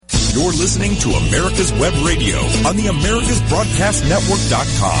You're listening to America's Web Radio on the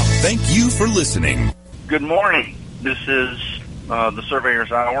AmericasBroadcastNetwork.com. Thank you for listening. Good morning. This is the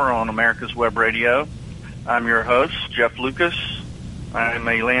Surveyors Hour on America's Web Radio. I'm your host, Jeff Lucas. I'm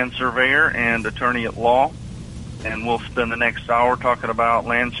a land surveyor and attorney at law, and we'll spend the next hour talking about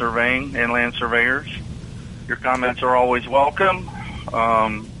land surveying and land surveyors. Your comments are always welcome.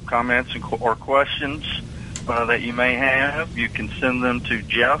 Comments or questions that you may have, you can send them to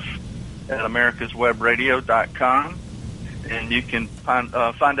Jeff at americaswebradio.com, and you can find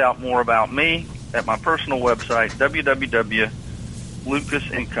out more about me at my personal website,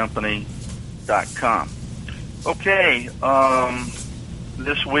 www.lucasandcompany.com. Okay,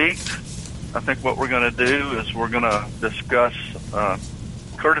 this week, I think what we're going to do is we're going to discuss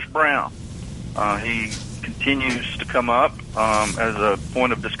Curtis Brown. He continues to come up as a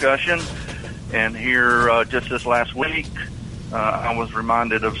point of discussion, and here just this last week, I was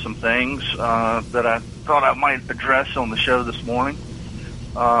reminded of some things that I thought I might address on the show this morning.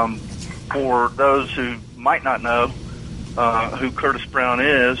 For those who might not know who Curtis Brown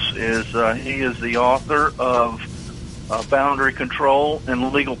is he is the author of Boundary Control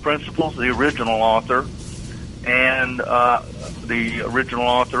and Legal Principles, the original author, and the original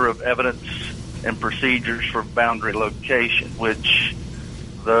author of Evidence and Procedures for Boundary Location, which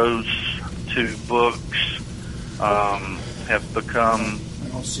those two books have become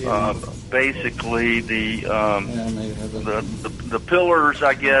basically the pillars,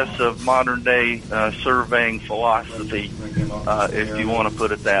 I guess, of modern day surveying philosophy, if you want to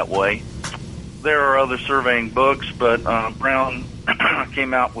put it that way. There are other surveying books, but Brown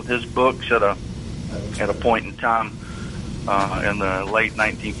came out with his books at a point in time in the late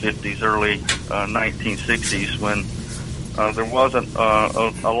 1950s, early 1960s, when there wasn't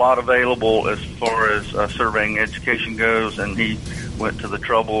a lot available as far as surveying education goes, and he went to the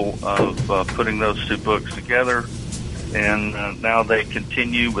trouble of putting those two books together, and now they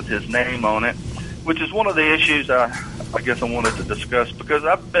continue with his name on it, which is one of the issues I guess I wanted to discuss, because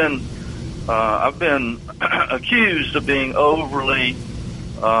I've been accused of being overly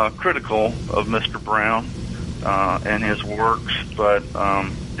critical of Mr. Brown and his works, but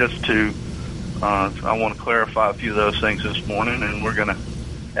just to I want to clarify a few of those things this morning, and we're going to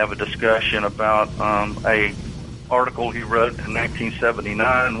have a discussion about a article he wrote in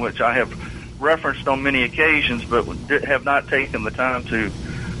 1979, which I have referenced on many occasions, but have not taken the time to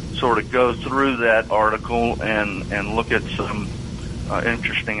sort of go through that article and look at some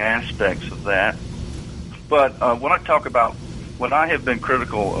interesting aspects of that. But when I talk about when I have been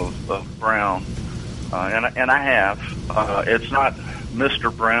critical of Brown, and I have, it's not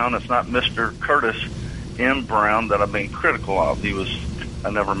Mr. Brown, it's not Mr. Curtis M. Brown that I've been critical of. I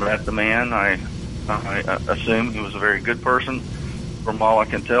never met the man. I assume he was a very good person. From all I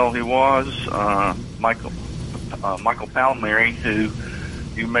can tell, he was. Michael Palmieri, who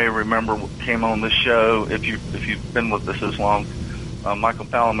you may remember came on this show if you've been with us this long. Michael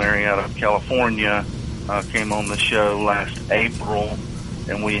Palmieri out of California came on the show last April,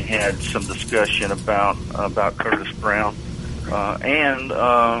 and we had some discussion about Curtis Brown. And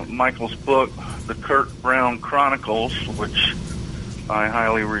Michael's book, The Kurt Brown Chronicles, which I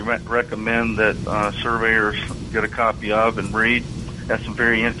highly recommend that surveyors get a copy of and read. Has some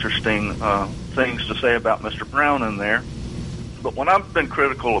very interesting things to say about Mr. Brown in there. But when I've been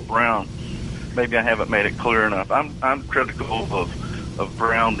critical of Brown, maybe I haven't made it clear enough. I'm critical of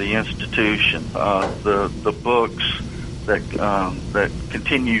Brown, the institution, the books that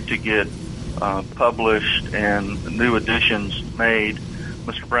continue to get published and new editions made.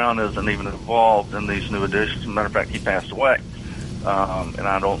 Mr. Brown isn't even involved in these new editions. As a matter of fact, he passed away. And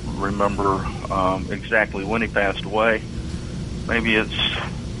I don't remember exactly when he passed away. Maybe it's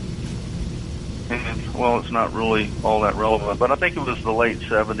not really all that relevant, but I think it was the late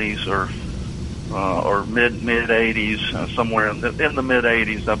 70s or mid 80s, somewhere in the mid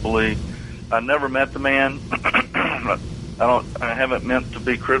 80s, I believe. I never met the man. I haven't meant to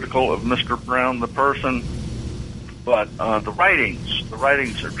be critical of Mr. Brown, the person, but the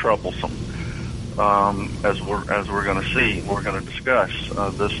writings are troublesome, as we're going to see. We're going to discuss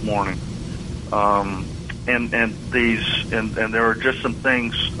this morning, and there are just some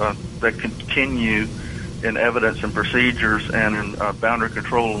things that continue in Evidence and Procedures and in Boundary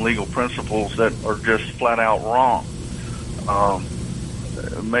Control and Legal Principles that are just flat out wrong.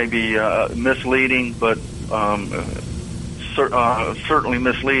 Maybe misleading, but certainly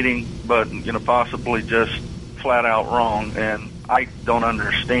misleading, but possibly just flat out wrong. And I don't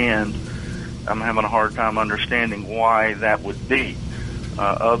understand. I'm having a hard time understanding why that would be,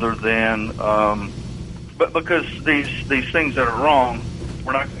 other than, but because these things that are wrong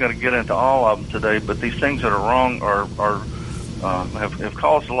we're not going to get into all of them today, but these things that are wrong have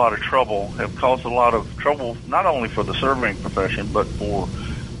caused a lot of trouble. Have caused a lot of trouble not only for the surveying profession, but for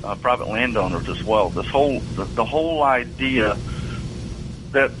private landowners as well. The whole idea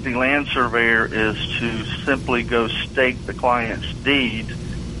that the land surveyor is to simply go stake the client's deed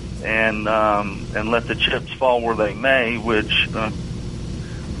and let the chips fall where they may, which,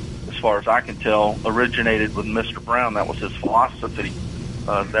 as far as I can tell, originated with Mr. Brown. That was his philosophy.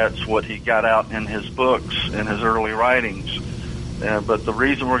 That's what he got out in his books, in his early writings. But the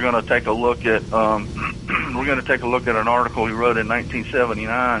reason we're going to take a look at an article he wrote in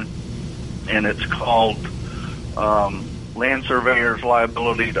 1979, and it's called Land Surveyor's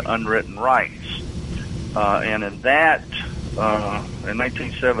Liability to Unwritten Rights. And in that, in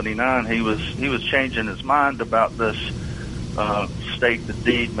 1979, he was changing his mind about this stake the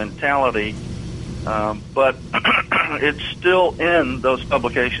deed mentality, but it's still in those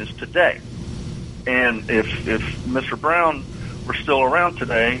publications today. And if Mr. Brown were still around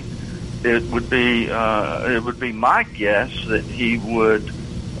today, it would be my guess that he would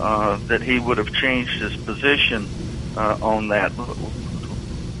have changed his position on that.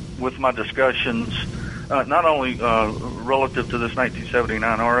 With my discussions, not only relative to this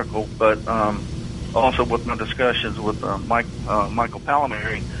 1979 article, but also with my discussions with Michael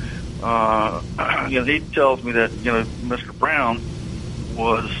Palmieri, he tells me that Mr. Brown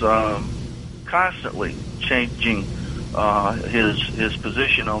was constantly changing his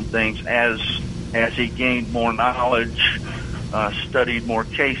position on things as he gained more knowledge, studied more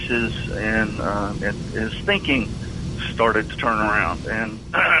cases, and his thinking started to turn around. And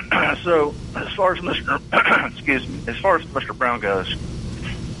so, as far as Mr. Brown goes,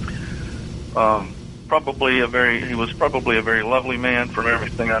 he was probably a very lovely man from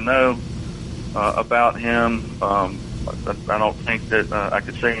everything I know about him. I don't think that I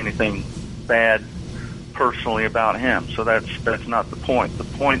could say anything bad personally about him. So that's not the point. The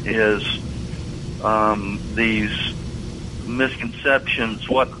point is these misconceptions,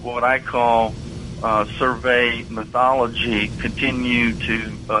 what I call survey mythology, continue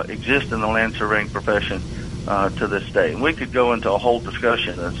to exist in the land surveying profession to this day. And we could go into a whole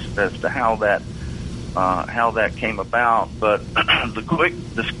discussion as to how that came about, but the quick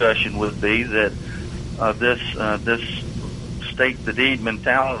discussion would be that this stake the deed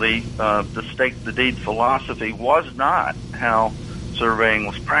mentality, the stake the deed philosophy, was not how surveying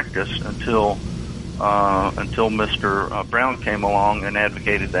was practiced until Mr. Brown came along and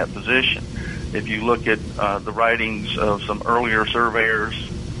advocated that position. If you look at the writings of some earlier surveyors,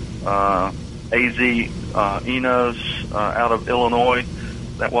 A.Z. Enos out of Illinois,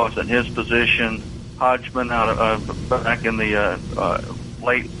 that wasn't his position. Hodgman back in the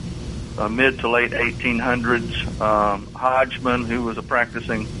mid to late 1800s. Hodgman, who was a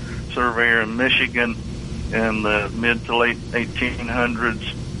practicing surveyor in Michigan in the mid to late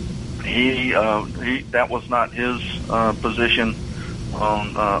 1800s, that was not his position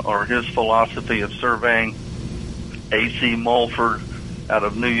on or his philosophy of surveying. A.C. Mulford out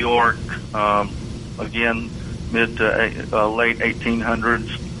of New York, again mid to late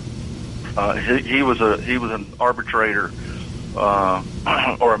 1800s. He was an arbitrator, he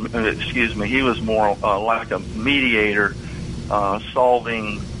was more like a mediator,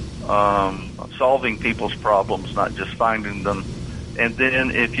 solving people's problems, not just finding them. And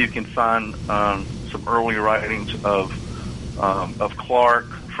then, if you can find some early writings of Clark,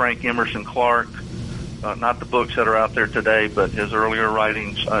 Frank Emerson Clark, not the books that are out there today, but his earlier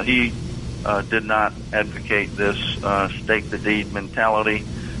writings, he did not advocate this stake the deed mentality.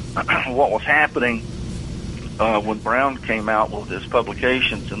 What was happening when Brown came out with his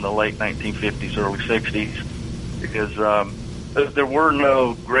publications in the late 1950s, early 60s, because there were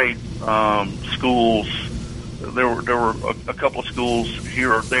no great schools. There were a couple of schools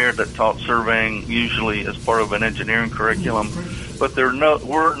here or there that taught surveying, usually as part of an engineering curriculum, but there were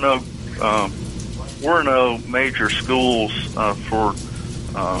no major schools to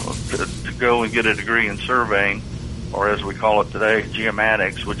go and get a degree in surveying, or as we call it today,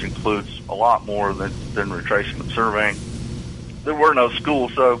 geomatics, which includes a lot more than retracement surveying. There were no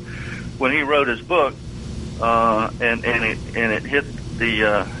schools, so when he wrote his book, and it hit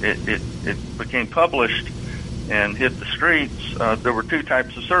it became published and hit the streets, there were two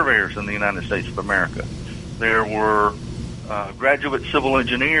types of surveyors in the United States of America. There were graduate civil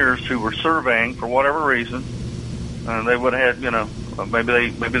engineers who were surveying for whatever reason. They would have had,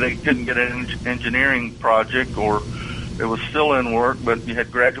 maybe they couldn't get an engineering project, or it was still in work, but you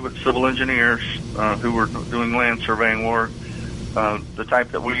had graduate civil engineers who were doing land surveying work, the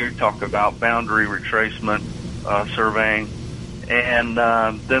type that we talk about, boundary retracement surveying. and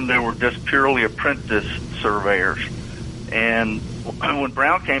then there were just purely apprentice surveyors. And when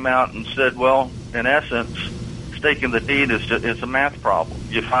Brown came out and said, well, in essence, staking the deed is a math problem.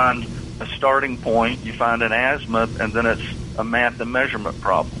 You find a starting point, you find an azimuth, and then it's a math and measurement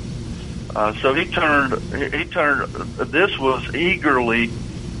problem. So this was eagerly,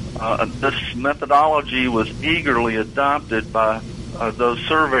 this methodology was eagerly adopted by those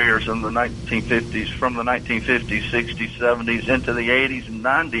surveyors in the 1950s, from the 1950s, 60s, 70s into the 80s and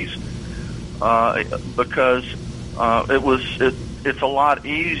 90s, because it's a lot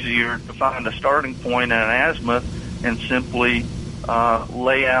easier to find a starting point and an azimuth and simply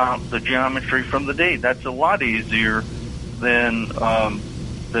lay out the geometry from the deed. That's a lot easier than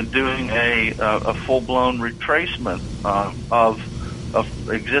doing a full-blown retracement of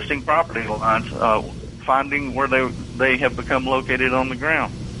existing property lines, finding where they have become located on the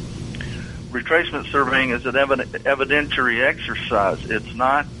ground. Retracement surveying is an evidentiary exercise. It's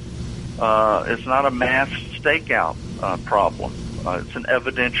not a math stakeout problem. It's an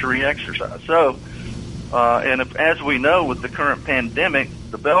evidentiary exercise. So, as we know with the current pandemic,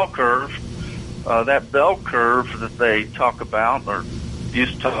 the bell curve, that bell curve that they talk about or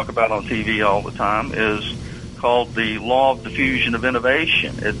used to talk about on TV all the time, is called the law of diffusion of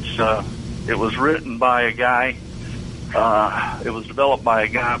innovation. It was written by a guy. It was developed by a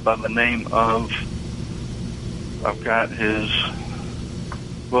guy by the name of, I've got his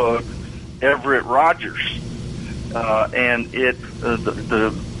book, Everett Rogers, and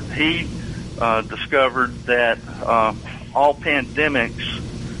he discovered that all pandemics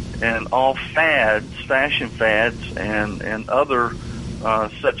and all fads, fashion fads, and other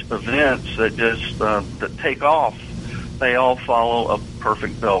such events that just that take off, they all follow a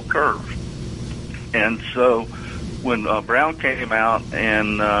perfect bell curve. And so when Brown came out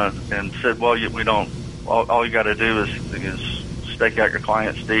and said, well, we don't, all you got to do is stake out your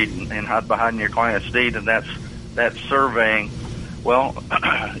client's deed and hide behind your client's deed, and that's surveying. Well,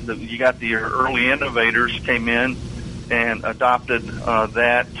 you got the early innovators came in and adopted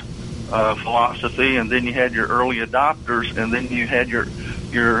that philosophy, and then you had your early adopters, and then you had your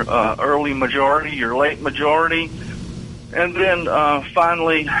early majority, your late majority, and then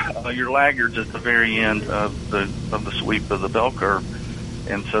finally your laggards at the very end of the sweep of the bell curve.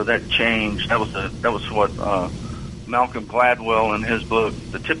 And so that changed. That was what Malcolm Gladwell in his book,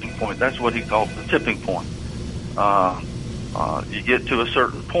 The Tipping Point. That's what he called the tipping point. You get to a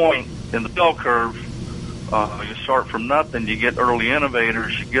certain point in the bell curve. You start from nothing. You get early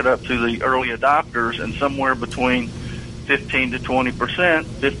innovators. You get up to the early adopters, and somewhere between 15 to 20%,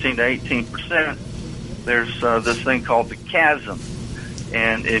 15 to 18%, there's this thing called the chasm.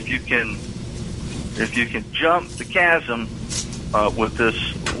 And if you can jump the chasm with this,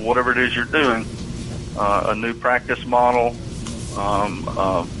 whatever it is you're doing, a new practice model,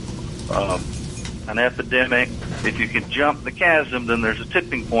 an epidemic, if you can jump the chasm, then there's a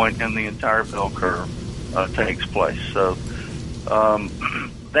tipping point and the entire bell curve takes place. So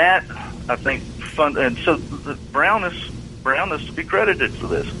that, I think, and so Brown is to be credited for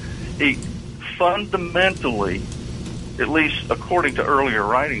this. He fundamentally, at least according to earlier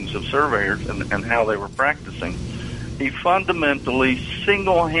writings of surveyors and how they were practicing, he fundamentally,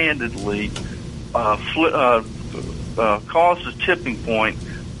 single-handedly caused a tipping point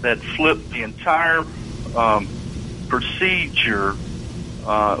that flipped the entire procedure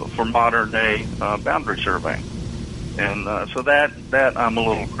for modern-day boundary surveying. And so that I'm a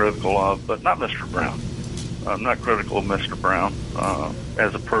little critical of, but not Mr. Brown. I'm not critical of Mr. Brown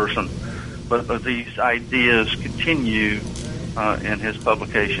as a person, but these ideas continue in his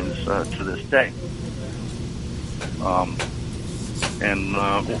publications to this day.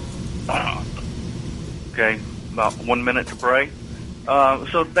 Okay, about 1 minute to break.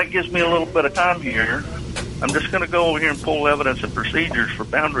 So that gives me a little bit of time here. I'm just going to go over here and pull evidence and procedures for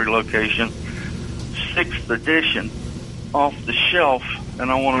boundary location, 6th edition, off the shelf,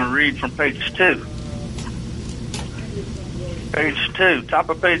 and I want to read from page 2. Page 2, top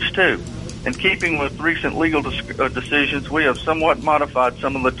of page 2. In keeping with recent legal decisions, we have somewhat modified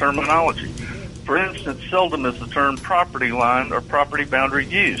some of the terminology. For instance, seldom is the term property line or property boundary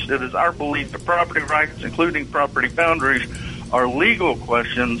used. It is our belief that property rights, including property boundaries, are legal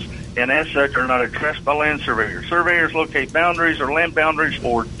questions and as such are not addressed by land surveyors. Surveyors locate boundaries or land boundaries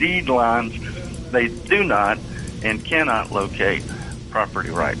or deed lines. They do not and cannot locate property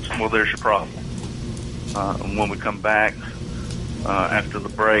rights. Well, there's your problem. And when we come back after the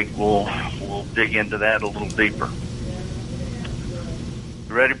break, we'll dig into that a little deeper.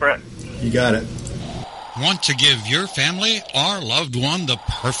 You ready, Brett? You got it. Want to give your family or loved one the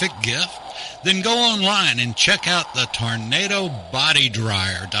perfect gift? Then go online and check out the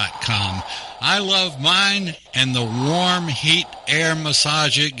TornadoBodyDryer.com. I love mine and the warm heat air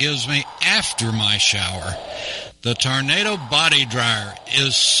massage it gives me after my shower. The Tornado Body Dryer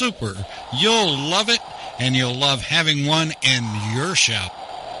is super. You'll love it, and you'll love having one in your shop.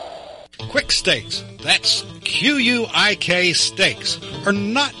 Quick Stakes, that's Q-U-I-K Stakes, are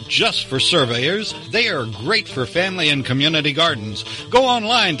not just for surveyors. They are great for family and community gardens. Go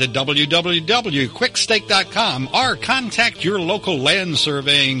online to www.quickstake.com or contact your local land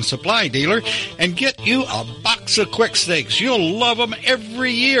surveying supply dealer and get you a box of Quick Stakes. You'll love them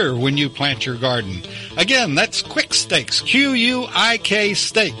every year when you plant your garden. Again, that's Quick Stakes, Q-U-I-K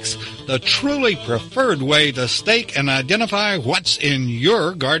Stakes, the truly preferred way to stake and identify what's in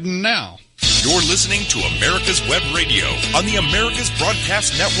your garden now. You're listening to America's Web Radio on the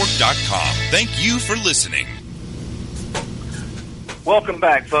AmericasBroadcastNetwork.com. Thank you for listening. Welcome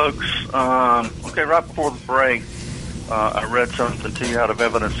back, folks. Okay, right before the break, I read something to you out of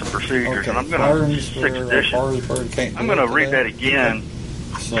Evidence and Procedures, and I'm going to, 6th edition, I'm going to read that again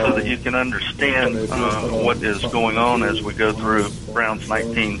so that you can understand what is going on as we go through Brown's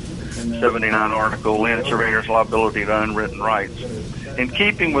 1979 article, Land Surveyors' Liability to Unwritten Rights. In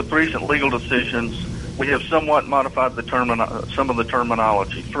keeping with recent legal decisions, we have somewhat modified some of the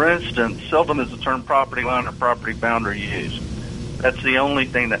terminology. For instance, seldom is the term property line or property boundary used. That's the only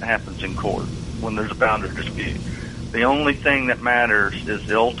thing that happens in court when there's a boundary dispute. The only thing that matters is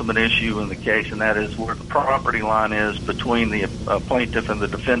the ultimate issue in the case, and that is where the property line is between the plaintiff and the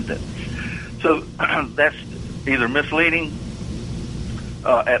defendant. So that's either misleading,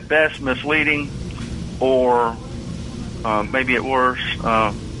 at best misleading, or maybe at worst,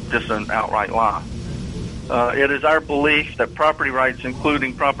 just an outright lie. It is our belief that property rights,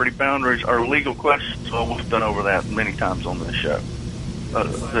 including property boundaries, are legal questions. Well, we've been over that many times on this show.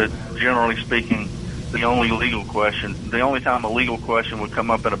 That generally speaking, the only time a legal question would come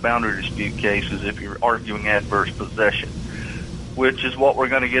up in a boundary dispute case is if you're arguing adverse possession, which is what we're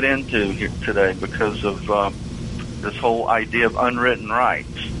going to get into here today because of this whole idea of unwritten rights.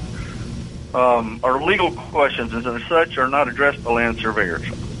 Our legal questions, as such, are not addressed by land surveyors.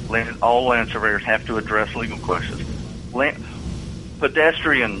 All land surveyors have to address legal questions.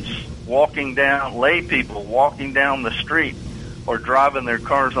 Pedestrians lay people walking down the street or driving their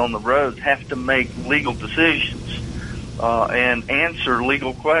cars on the roads have to make legal decisions and answer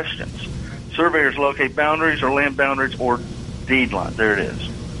legal questions. Surveyors locate boundaries or land boundaries or deed lines. There it is,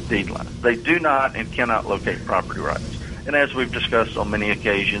 deed lines. They do not and cannot locate property rights. And as we've discussed on many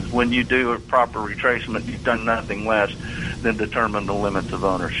occasions, when you do a proper retracement, you've done nothing less than determine the limits of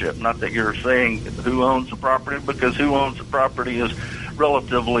ownership. Not that you're saying who owns the property, because who owns the property is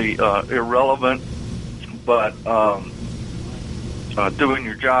relatively irrelevant, but doing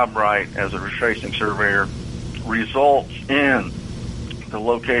your job right as a retracing surveyor results in the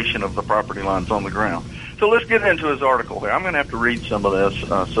location of the property lines on the ground. So let's get into his article there. I'm going to have to read some of this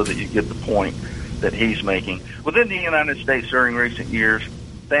so that you get the point that he's making. Within the United States during recent years,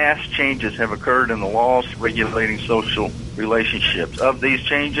 vast changes have occurred in the laws regulating social relationships. Of these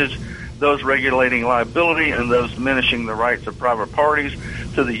changes, those regulating liability and those diminishing the rights of private parties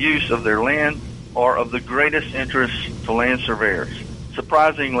to the use of their land are of the greatest interest to land surveyors.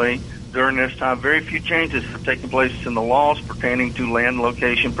 Surprisingly, during this time, very few changes have taken place in the laws pertaining to land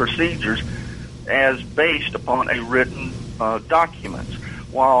location procedures as based upon a written documents.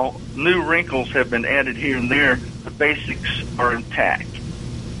 While new wrinkles have been added here and there, the basics are intact.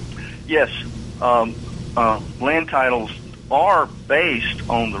 Yes, land titles are based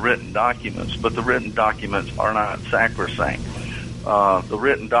on the written documents, but the written documents are not sacrosanct. The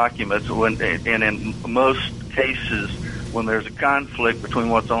written documents, and in most cases, when there's a conflict between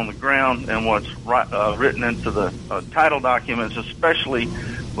what's on the ground and what's written into the title documents, especially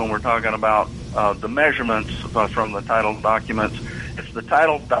when we're talking about the measurements from the title documents, it's the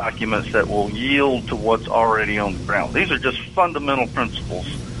title documents that will yield to what's already on the ground. These are just fundamental principles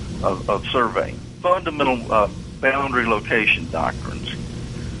of surveying, fundamental boundary location doctrines.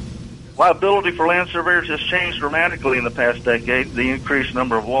 Liability for land surveyors has changed dramatically in the past decade. The increased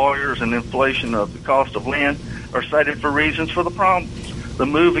number of lawyers and inflation of the cost of land are cited for reasons for the problems. The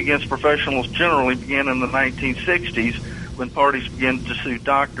move against professionals generally began in the 1960s when parties began to sue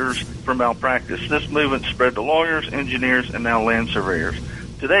doctors for malpractice. This movement spread to lawyers, engineers, and now land surveyors.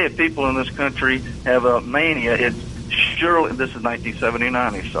 Today, if people in this country have a mania, it surely, this is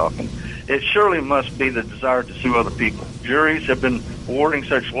 1979 he's talking, it surely must be the desire to sue other people. Juries have been awarding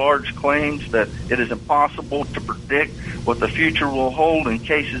such large claims that it is impossible to predict what the future will hold in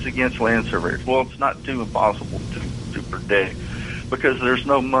cases against land surveyors. Well, it's not too impossible to predict because there's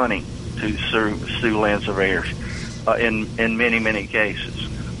no money to sue land surveyors in many cases.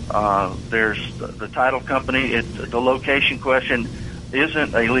 There's the title company. The location question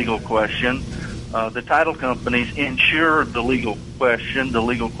isn't a legal question. The title companies insure the legal question. The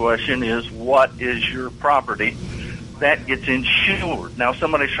legal question is, what is your property? That gets insured. Now, if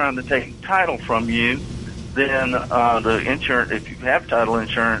somebody's trying to take title from you, then the insurance, if you have title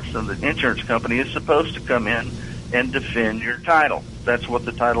insurance, then the insurance company is supposed to come in and defend your title. That's what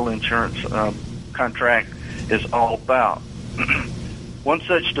the title insurance contract is all about. One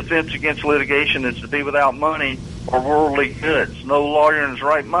such defense against litigation is to be without money or worldly goods. No lawyer in his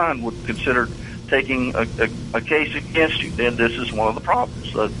right mind would consider taking a case against you. Then this is one of the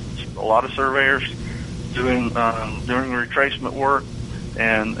problems. A lot of surveyors doing retracement work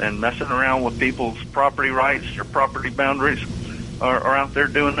and messing around with people's property rights, their property boundaries, are out there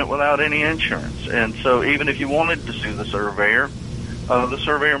doing it without any insurance. And so even if you wanted to sue the surveyor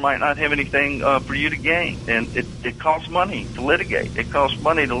might not have anything for you to gain. And it costs money to litigate.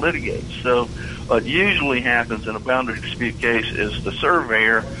 So what usually happens in a boundary dispute case is the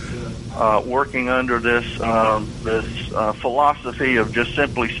surveyor working under this philosophy of just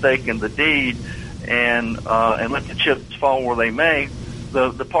simply staking the deed and let the chips fall where they may.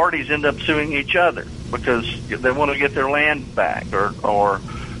 The parties end up suing each other because they want to get their land back,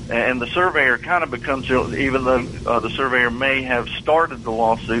 and the surveyor kind of becomes, even though the surveyor may have started the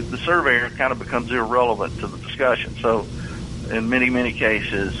lawsuit, the surveyor kind of becomes irrelevant to the discussion. So in many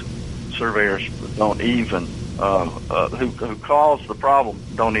cases, surveyors don't even, who caused the problem,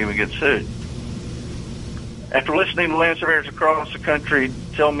 don't even get sued. After listening to land surveyors across the country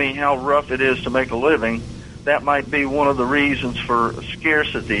tell me how rough it is to make a living, that might be one of the reasons for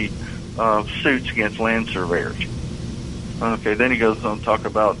scarcity of suits against land surveyors. Okay, then he goes on to talk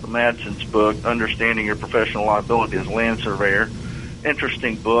about Madsen's book, Understanding Your Professional Liability as a Land Surveyor.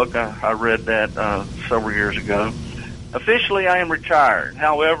 Interesting book. I read that several years ago. Officially, I am retired.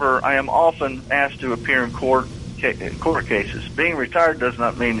 However, I am often asked to appear in court cases. Being retired does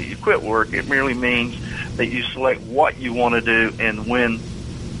not mean that you quit work. It merely means that you select what you want to do and when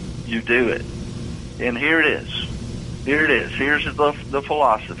you do it. And here it is. Here's the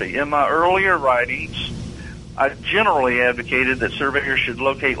philosophy. In my earlier writings, I generally advocated that surveyors should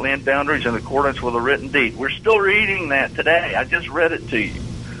locate land boundaries in accordance with a written deed. We're still reading that today. I just read it to you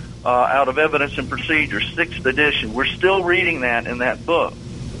out of Evidence and Procedure, 6th edition. We're still reading that in that book,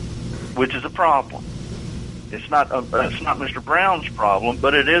 which is a problem. It's not Mr. Brown's problem,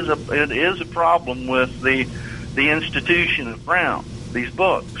 but it is a problem with the institution of Brown. These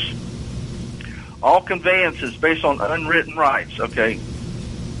books. All conveyances based on unwritten rights. Okay.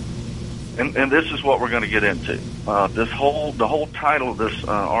 And this is what we're going to get into. The whole title of this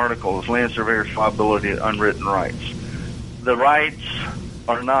article is Land Surveyors' Liability and Unwritten Rights. The rights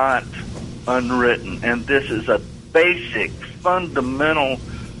are not unwritten, and this is a basic, fundamental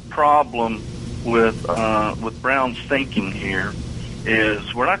problem with Brown's thinking here.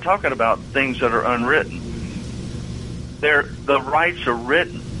 Is we're not talking about things that are unwritten. The rights are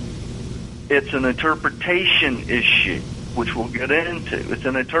written. It's an interpretation issue, which we'll get into. It's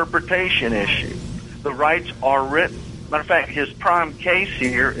an interpretation issue. The rights are written. Matter of fact, his prime case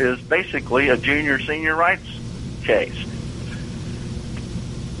here is basically a junior-senior rights case.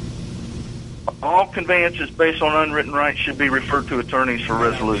 All conveyances based on unwritten rights should be referred to attorneys for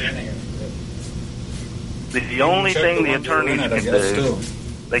resolution. The only thing the attorneys can do,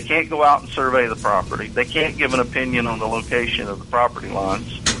 they can't go out and survey the property. They can't give an opinion on the location of the property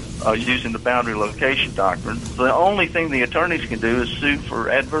lines. Using the boundary location doctrine. So the only thing the attorneys can do is sue for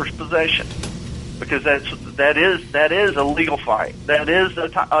adverse possession, because that is a legal fight. That is a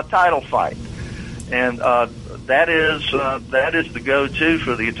title fight, and that is the go-to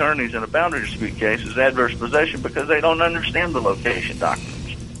for the attorneys in a boundary dispute case is adverse possession, because they don't understand the location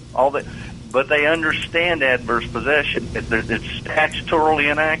doctrines. But they understand adverse possession. It's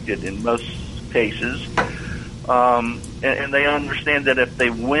statutorily enacted in most cases. And they understand that if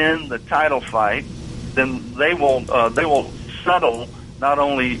they win the title fight, then they will settle not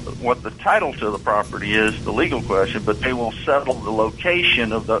only what the title to the property is, the legal question, but they will settle the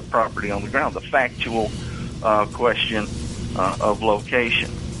location of the property on the ground, the factual question of location.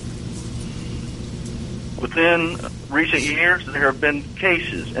 Within recent years, there have been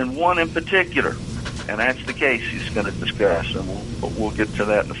cases, and one in particular, and that's the case he's going to discuss, and we'll get to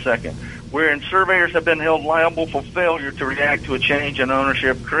that in a second, wherein surveyors have been held liable for failure to react to a change in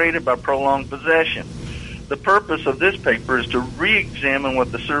ownership created by prolonged possession. The purpose of this paper is to re-examine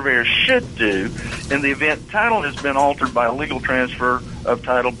what the surveyor should do in the event title has been altered by a legal transfer of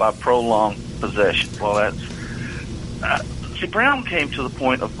title by prolonged possession. Well, that's see, Brown came to the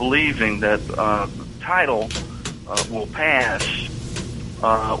point of believing that title will pass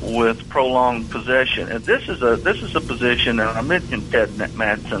with prolonged possession, and this is a position. And I mentioned Ted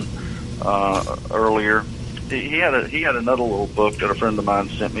Madsen earlier. He had another little book that a friend of mine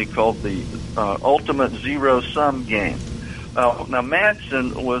sent me called the Ultimate Zero Sum Game. Now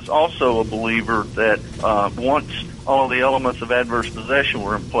Madsen was also a believer that once all of the elements of adverse possession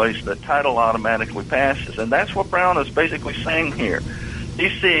were in place, that title automatically passes, and that's what Brown is basically saying here.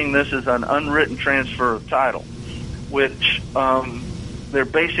 He's seeing this as an unwritten transfer of title, which there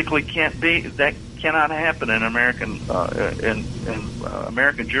basically can't be. That cannot happen in American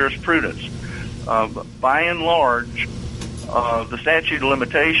American jurisprudence. By and large, the statute of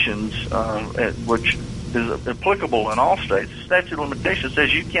limitations, which is applicable in all states, the statute of limitations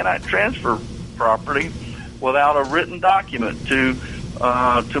says you cannot transfer property without a written document to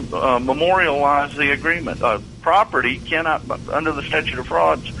memorialize the agreement. Property cannot, under the statute of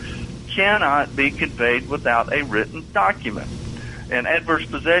frauds, cannot be conveyed without a written document. And adverse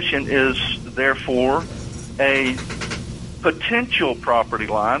possession is therefore a potential property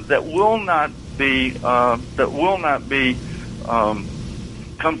line that will not be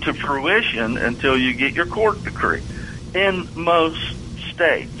come to fruition until you get your court decree. In most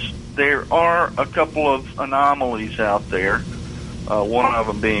states, there are a couple of anomalies out there. One of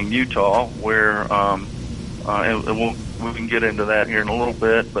them being Utah, where and we can get into that here in a little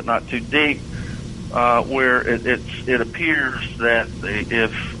bit, but not too deep. Where it appears that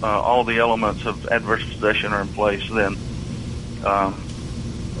if all the elements of adverse possession are in place, then the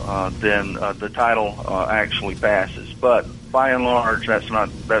title actually passes. But by and large, that's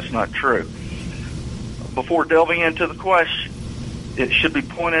not true. Before delving into the question, it should be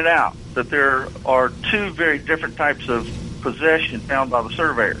pointed out that there are two very different types of possession found by the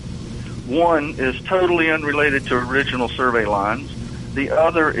surveyor. One is totally unrelated to original survey lines. The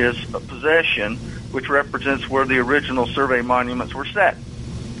other is a possession which represents where the original survey monuments were set.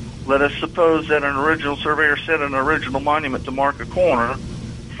 Let us suppose that an original surveyor set an original monument to mark a corner.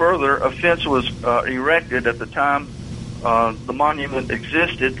 Further, a fence was erected at the time the monument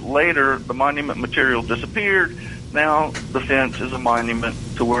existed. Later, the monument material disappeared. Now, the fence is a monument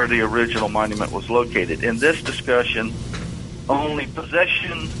to where the original monument was located. In this discussion, only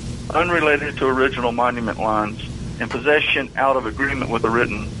possession unrelated to original monument lines and possession out of agreement with a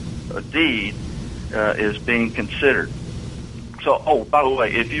written deed is being considered. So, by the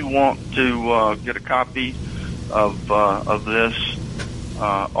way, if you want to get a copy of this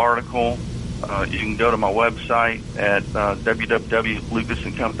article, you can go to my website at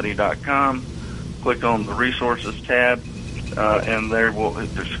www.lucasandcompany.com, click on the resources tab, and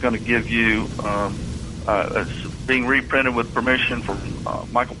it's going to give you it's being reprinted with permission from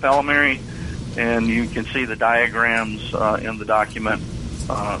Michael Palomari, and you can see the diagrams in the document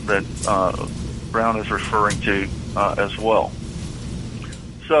that Brown is referring to as well.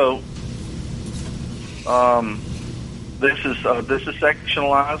 So this is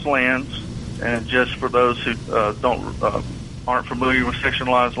sectionalized lands, and just for those who aren't familiar with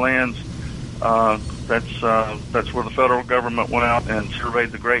sectionalized lands, that's where the federal government went out and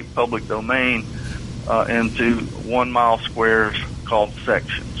surveyed the great public domain into 1 mile squares called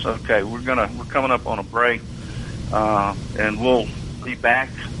sections. Okay, we're coming up on a break, and we'll be back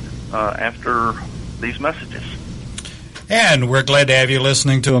after these messages. And we're glad to have you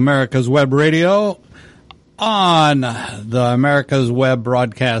listening to America's Web Radio on the America's Web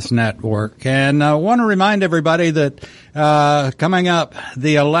Broadcast Network. And I want to remind everybody that coming up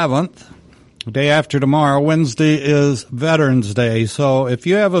the 11th, day after tomorrow, Wednesday, is Veterans Day. So if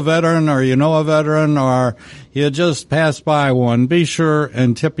you have a veteran or you know a veteran or you just passed by one, be sure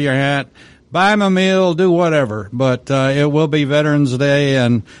and tip your hat. Buy them a meal, do whatever. But it will be Veterans Day,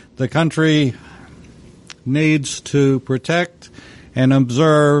 and the country needs to protect and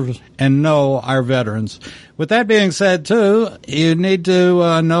observe and know our veterans. With that being said, too, you need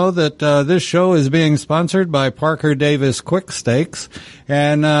to know that this show is being sponsored by Parker Davis Quick Stakes,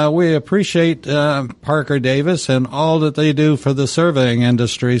 and we appreciate Parker Davis and all that they do for the surveying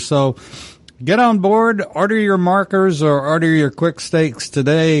industry. So get on board, order your markers or order your quick stakes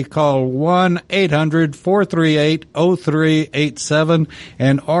today. Call 1-800-438-0387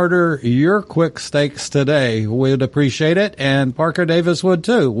 and order your quick stakes today. We'd appreciate it, and Parker Davis would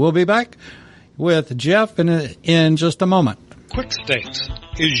too. We'll be back with Jeff in just a moment. Quick Stakes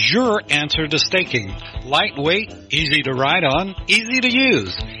is your answer to staking. Lightweight, easy to ride on, easy to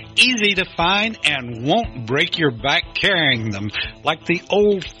use, easy to find, and won't break your back carrying them like the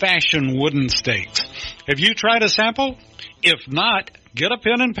old-fashioned wooden stakes. Have you tried a sample? If not, get a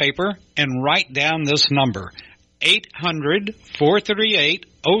pen and paper and write down this number,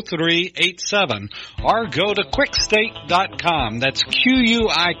 800-438-0387 or go to quickstake.com. That's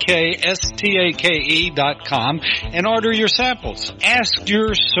QUIKSTAKE.com and order your samples. Ask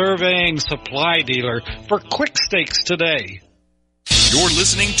your surveying supply dealer for Quick Stakes today. You're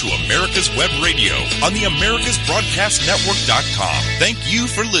listening to America's Web Radio on the AmericasBroadcastNetwork.com. Thank you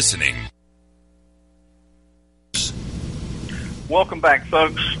for listening. Welcome back,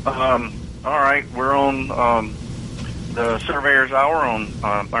 folks. All right, we're on the Surveyors Hour on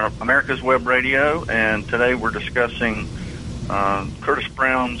America's Web Radio, and today we're discussing Curtis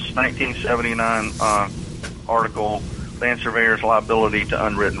Brown's 1979 article, Land Surveyors' Liability to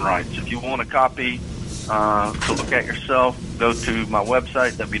Unwritten Rights. If you want a copy to look at yourself, go to my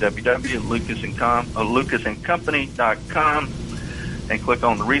website, www.lucasandcompany.com, and click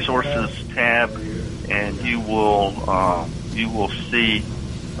on the Resources tab, and you will see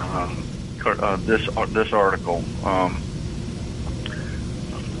this article,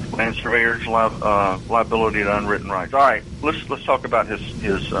 Land Surveyors' Liability to Unwritten Rights. All right, let's talk about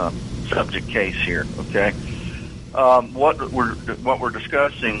his subject case here. Okay, what we're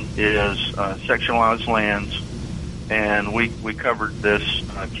discussing is sectionalized lands, and we covered this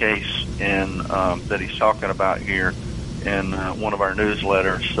case in that he's talking about here in one of our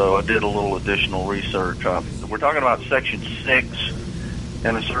newsletters. So I did a little additional research. We're talking about Section 6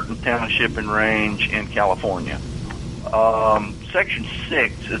 in a certain township and range in California. Section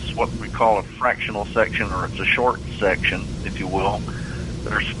 6 is what we call a fractional section, or it's a short section, if you will.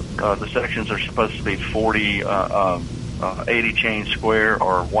 The sections are supposed to be 80 chain square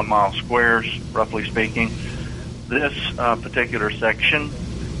or 1 mile squares, roughly speaking. This particular section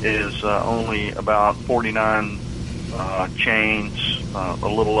is only about 49 chains, a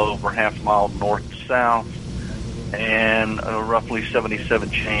little over half a mile north to south, and roughly 77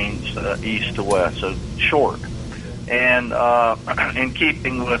 chains east to west, so short. And in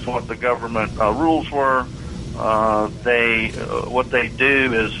keeping with what the government rules were, what they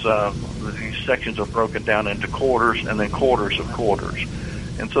do is these sections are broken down into quarters and then quarters of quarters.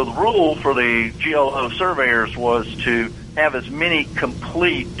 And so the rule for the GLO surveyors was to have as many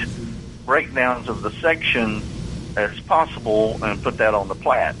complete breakdowns of the section as possible and put that on the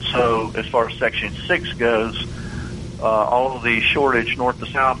plat. So as far as Section 6 goes, all of the shortage north to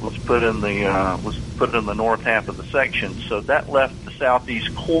south was put in the north half of the section. So that left the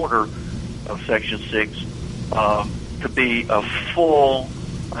southeast quarter of Section 6 to be a full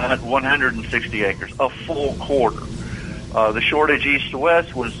 160 acres, a full quarter. The shortage east to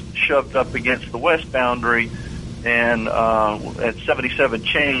west was shoved up against the west boundary, and at 77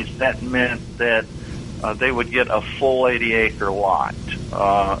 chains, that meant that they would get a full 80-acre lot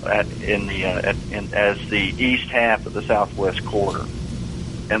as the east half of the southwest quarter.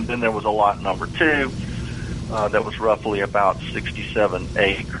 And then there was a lot number 2 that was roughly about 67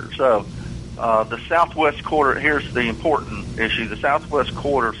 acres. So the southwest quarter, here's the important issue, the southwest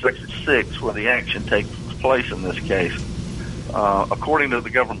quarter of Section 6, where the action takes place in this case, according to the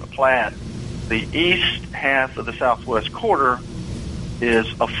government plat, the east half of the southwest quarter is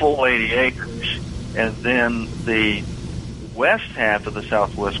a full 80 acres. And then the west half of the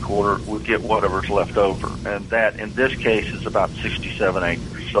southwest quarter would get whatever's left over. And that, in this case, is about 67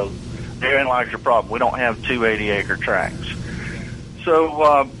 acres. So therein lies your problem. We don't have 2 80-acre tracts.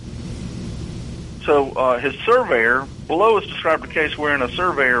 So his surveyor, below is described a case wherein a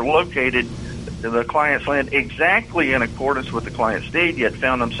surveyor located the client's land exactly in accordance with the client's deed, yet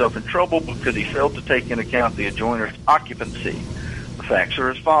found himself in trouble because he failed to take into account the adjoiner's occupancy. The facts are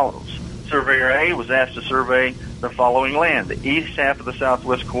as follows. Surveyor A was asked to survey the following land: the east half of the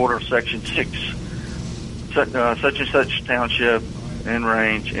southwest quarter of Section 6, such and such township and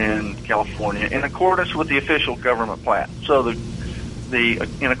range in California, in accordance with the official government plat. So in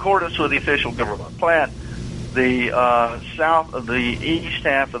accordance with the official government plat, the east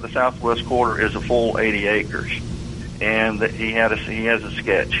half of the southwest quarter is a full 80 acres, and he has a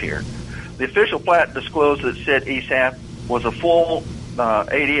sketch here. The official plat disclosed that said east half was a full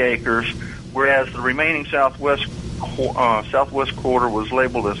 80 acres, whereas the remaining southwest quarter was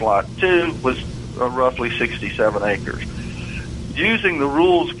labeled as Lot 2, was roughly 67 acres. Using the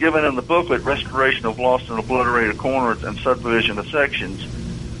rules given in the booklet, Restoration of Lost and Obliterated Corners and Subdivision of Sections,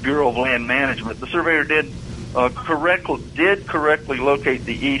 Bureau of Land Management, the surveyor did correctly locate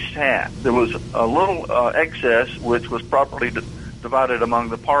the east half. There was a little excess, which was properly divided among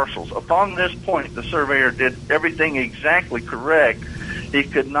the parcels. Upon this point, the surveyor did everything exactly correct. He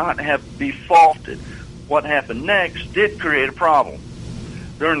could not have defaulted. What happened next did create a problem.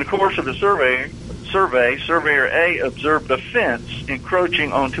 During the course of the survey, Surveyor A observed a fence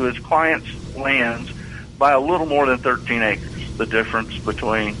encroaching onto his client's lands by a little more than 13 acres, the difference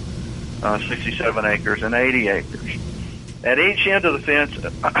between 67 acres and 80 acres. At each end of the fence,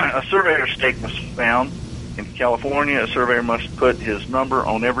 a surveyor stake was found. In California, a surveyor must put his number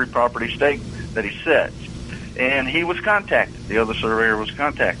on every property stake that he sets. And he was contacted. The other surveyor was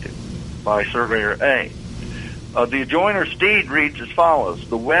contacted by Surveyor A. The adjoiner's deed reads as follows.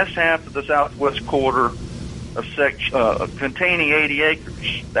 The west half of the southwest quarter of containing 80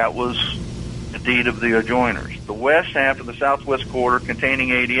 acres. That was the deed of the adjoiners. The west half of the southwest quarter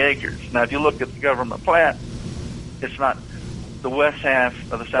containing 80 acres. Now, if you look at the government plat, it's not the west half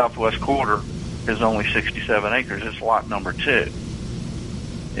of the southwest quarter is only 67 acres. It's lot number 2.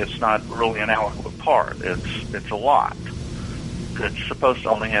 It's not really an aliquot part. It's a lot. It's supposed to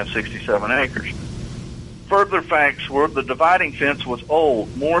only have 67 acres. Further facts were the dividing fence was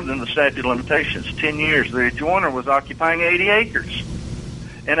old, more than the statute of limitations, 10 years. The adjoiner was occupying 80 acres.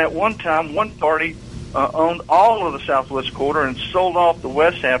 And at one time, one party owned all of the southwest quarter and sold off the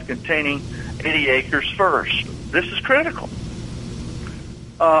west half containing 80 acres first. This is critical.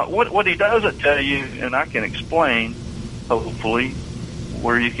 What he doesn't tell you, and I can explain, hopefully,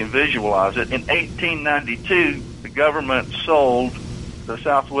 where you can visualize it, in 1892, the government sold the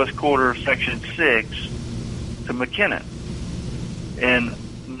southwest quarter of Section 6 to McKinnon. In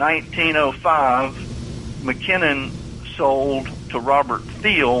 1905, McKinnon sold to Robert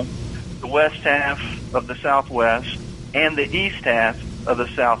Thiel the west half of the southwest and the east half of the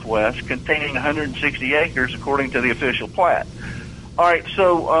southwest, containing 160 acres according to the official plat. All right,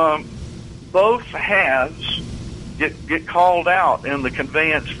 so both halves get called out in the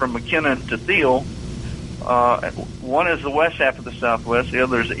conveyance from McKinnon to Thiel. One is the west half of the southwest, the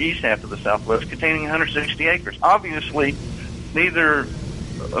other is the east half of the southwest, containing 160 acres. Obviously, neither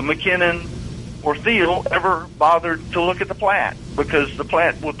McKinnon or Thiel ever bothered to look at the plat, because the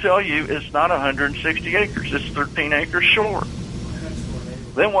plat will tell you it's not 160 acres, it's 13 acres short.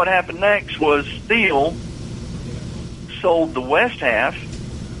 Then what happened next was Thiel sold the west half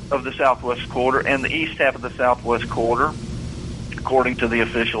of the southwest quarter and the east half of the southwest quarter, according to the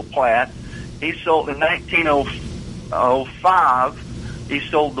official plat. He sold in 1905. He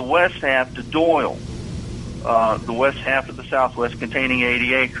sold the west half to Doyle, the west half of the southwest containing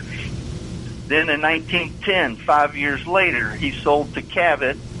 80 acres. Then in 1910, 5 years later, he sold to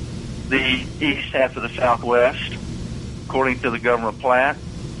Cabot the east half of the southwest, according to the government plat.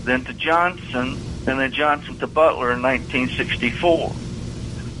 Then to Johnson, and then Johnson to Butler in 1964.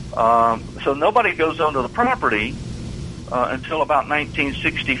 So nobody goes onto the property until about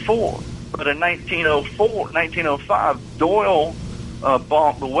 1964. But in 1905, Doyle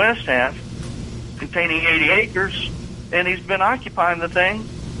bought the west half, containing 80 acres, and he's been occupying the thing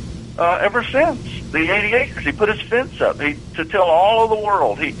ever since. The 80 acres. He put his fence up to tell all of the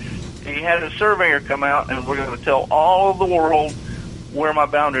world. He had a surveyor come out, and we're going to tell all of the world where my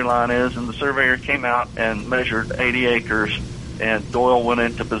boundary line is, and the surveyor came out and measured 80 acres, and Doyle went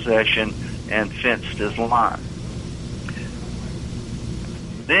into possession and fenced his line.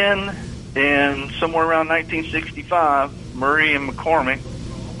 Then, in somewhere around 1965, Murray and McCormick,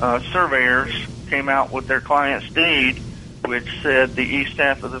 surveyors, came out with their client's deed, which said the east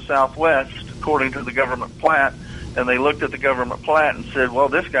half of the southwest, according to the government plat, and they looked at the government plat and said, well,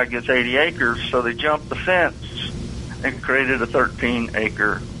 this guy gets 80 acres, so they jumped the fence and created a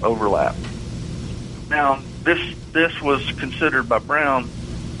 13-acre overlap. Now, this was considered by Brown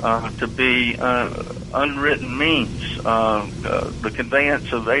to be unwritten means, the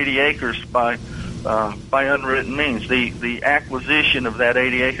conveyance of 80 acres by unwritten means, the acquisition of that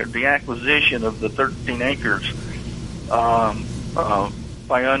 80 acres, the acquisition of the 13 acres by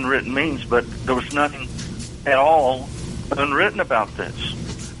unwritten means, but there was nothing at all unwritten about this.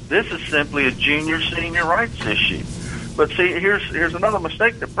 This is simply a junior-senior rights issue. But see, here's another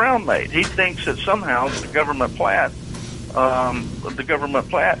mistake that Brown made. He thinks that somehow the government plat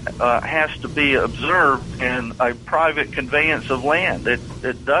has to be observed in a private conveyance of land.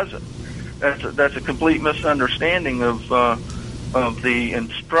 It doesn't. That's a complete misunderstanding of the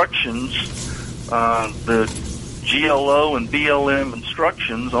instructions, the GLO and BLM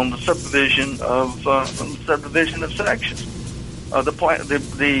instructions on the subdivision of sections.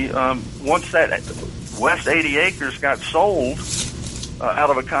 Once that west 80 acres got sold out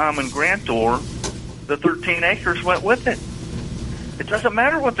of a common grantor, the 13 acres went with it. It doesn't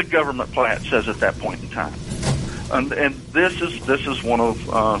matter what the government plat says at that point in time, and this is one of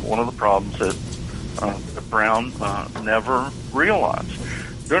the problems that Brown never realized.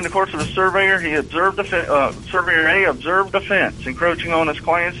 During the course of the surveyor, Surveyor A observed a fence encroaching on his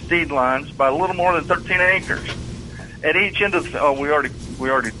client's deed lines by a little more than 13 acres. At each end of the we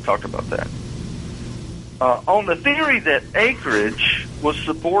already talked about that. On the theory that acreage was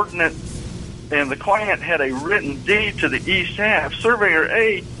subordinate and the client had a written deed to the east half, Surveyor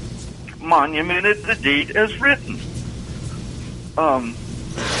A monumented the deed as written.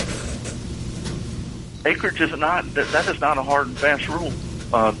 Acreage is not, that is not a hard and fast rule,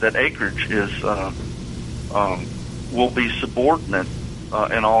 that acreage is, will be subordinate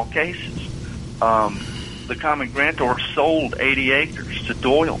in all cases. The common grantor sold 80 acres to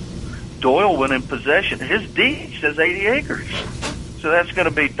Doyle. Doyle went in possession. His deed says 80 acres. So that's going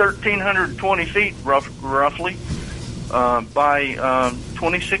to be 1,320 feet roughly by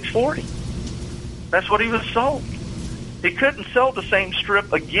 2640. That's what he was sold. He couldn't sell the same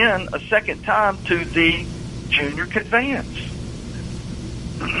strip again a second time to the junior conveyance.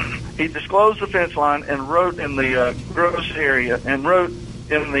 He disclosed the fence line and wrote in the gross area, including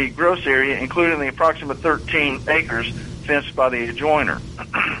the approximate 13 acres fenced by the adjoiner.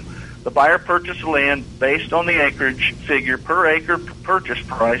 The buyer purchased land based on the acreage figure per acre purchase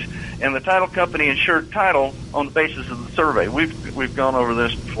price, and the title company insured title on the basis of the survey. We've gone over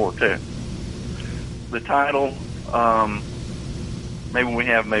this before too. The title, maybe we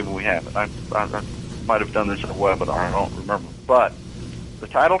have, maybe we haven't. I might have done this in a webinar. I don't remember. But the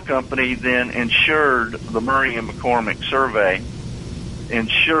title company then insured the Murray and McCormick survey,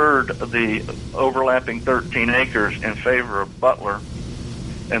 insured the overlapping 13 acres in favor of Butler.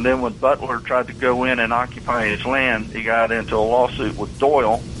 And then when Butler tried to go in and occupy his land, he got into a lawsuit with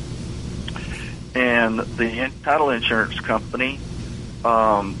Doyle. And the title insurance company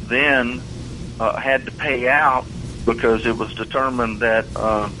then had to pay out because it was determined that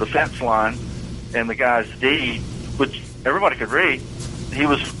the fence line and the guy's deed, which everybody could read, he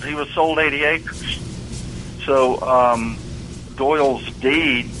was sold 80 acres. So Doyle's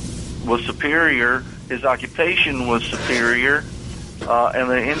deed was superior, his occupation was superior, and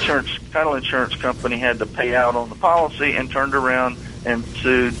the title insurance company had to pay out on the policy and turned around and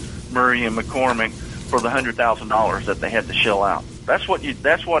sued Murray and McCormick for the $100,000 that they had to shell out. That's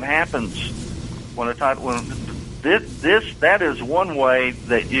what happens when a title. That is one way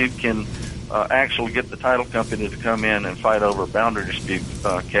that you can actually get the title company to come in and fight over a boundary dispute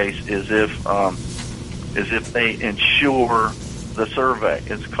case is if they insure the survey.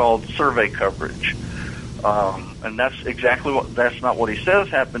 It's called survey coverage. And that's not what he says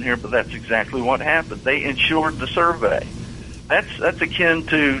happened here, but that's exactly what happened. They insured the survey. That's akin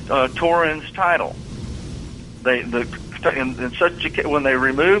to Torrens title. When they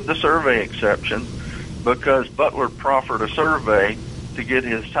removed the survey exception, because Butler proffered a survey to get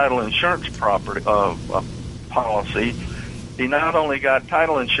his title insurance policy, he not only got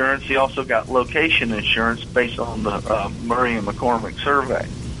title insurance, he also got location insurance based on the Murray and McCormick survey.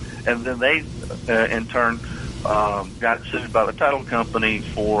 And then they, in turn, got sued by the title company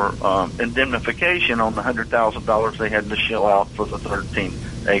for indemnification on the $100,000 they had to shell out for the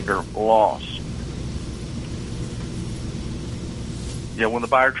 13-acre loss. Yeah, when the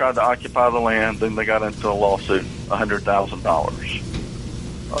buyer tried to occupy the land, then they got into a lawsuit,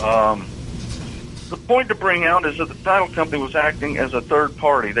 $100,000. The point to bring out is that the title company was acting as a third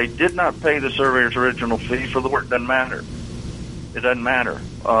party. They did not pay the surveyor's original fee for the work. It doesn't matter. It doesn't matter.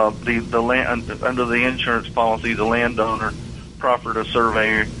 The land under the insurance policy, the landowner proffered a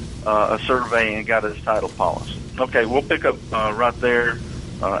survey and got his title policy. Okay, we'll pick up right there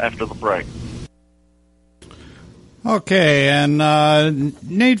after the break. Okay, and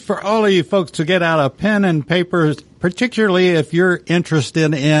need for all of you folks to get out a pen and paper, particularly if you're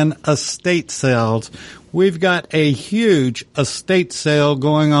interested in estate sales. We've got a huge estate sale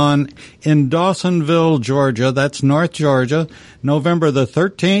going on in Dawsonville, Georgia. That's North Georgia, November the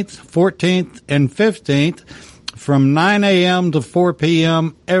 13th, 14th, and 15th from 9 a.m. to 4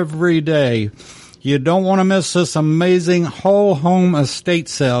 p.m. every day. You don't want to miss this amazing whole home estate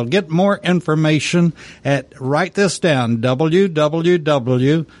sale. Get more information write this down,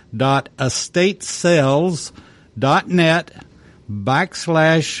 www.estatesales.net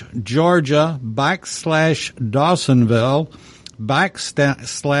 /Georgia/Dawsonville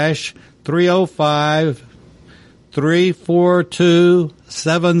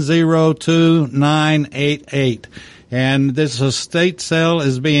 /305-342-702-988. And this estate sale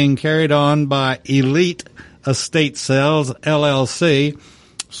is being carried on by Elite Estate Sales, LLC.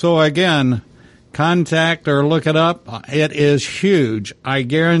 So again, contact or look it up. It is huge. I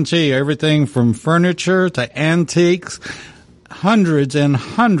guarantee everything from furniture to antiques, hundreds and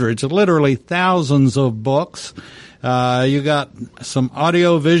hundreds, literally thousands of books. You got some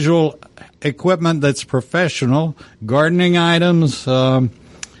audio-visual equipment that's professional, gardening items,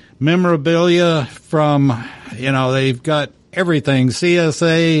 memorabilia from, they've got everything,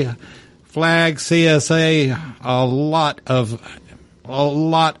 CSA, flag, CSA, a lot of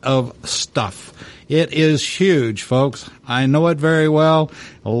stuff. It is huge, folks. I know it very well.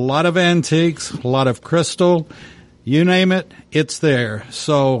 A lot of antiques, a lot of crystal, you name it, it's there.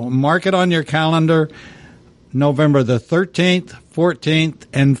 So mark it on your calendar, November the 13th, 14th,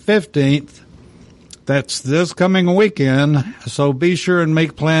 and 15th. That's this coming weekend. So be sure and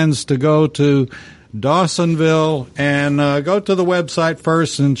make plans to go to Dawsonville and go to the website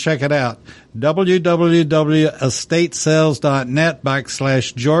first and check it out.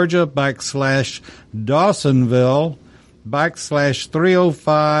 www.estateSales.net/Georgia/Dawsonville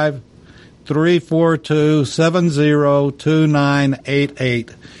 /302-342-702988.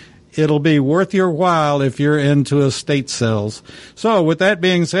 It'll be worth your while if you're into estate sales. So with that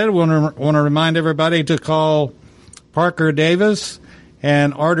being said, I want to remind everybody to call Parker Davis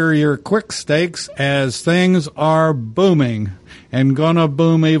and order your quick steaks as things are booming and gonna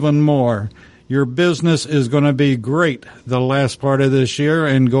boom even more. Your business is going to be great the last part of this year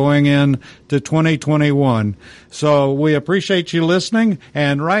and going into 2021. So we appreciate you listening.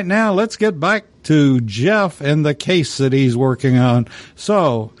 And right now, let's get back to Jeff and the case that he's working on.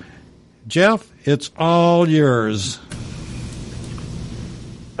 So, Jeff, it's all yours.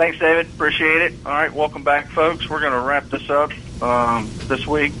 Thanks, David. Appreciate it. All right, welcome back, folks. We're going to wrap this up this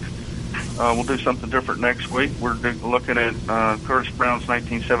week. We'll do something different next week. We're looking at Curtis Brown's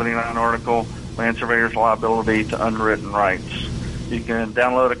 1979 article, Land Surveyor's Liability to Unwritten Rights. You can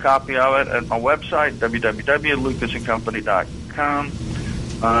download a copy of it at my website, www.lucasandcompany.com,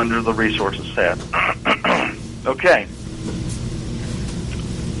 under the Resources tab. Okay.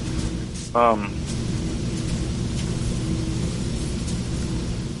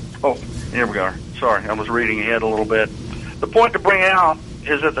 Here we are. Sorry, I was reading ahead a little bit. The point to bring out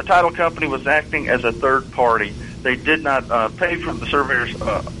is that the title company was acting as a third party. They did not pay for the surveyor's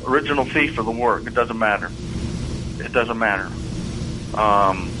original fee for the work. It doesn't matter. It doesn't matter.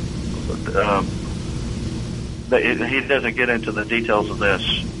 He doesn't get into the details of this,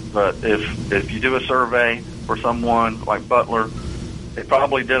 but if you do a survey for someone like Butler, they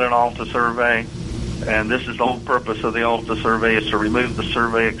probably did an ALTA survey, and this is the whole purpose of the ALTA survey, is to remove the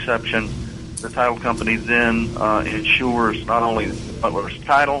survey exception. The title company then insures not only Butler's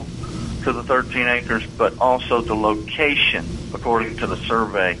title to the 13 acres, but also the location according to the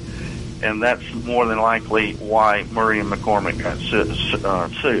survey. And that's more than likely why Murray and McCormick got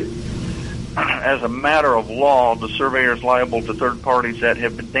sued. As a matter of law, the surveyor is liable to third parties that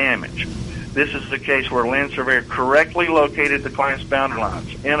have been damaged. This is the case where a land surveyor correctly located the client's boundary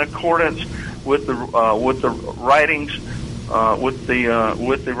lines in accordance with the writings with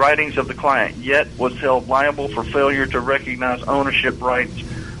the writings of the client, yet was held liable for failure to recognize ownership rights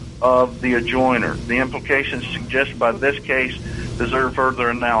of the adjoiner. The implications suggested by this case deserve further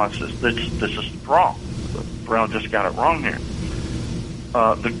analysis. This is wrong. Brown just got it wrong here.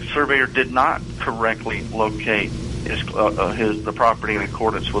 The surveyor did not correctly locate the property in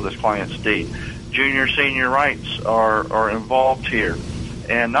accordance with his client's deed. Junior senior rights are involved here,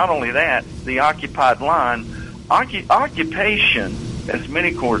 and not only that, the occupied line. Occupation, as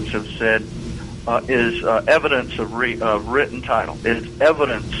many courts have said, is evidence of written title. It's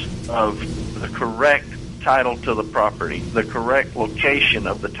evidence of the correct title to the property, the correct location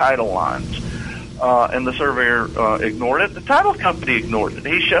of the title lines. And the surveyor ignored it. The title company ignored it.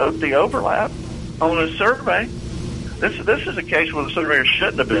 He showed the overlap on his survey. This is a case where the surveyor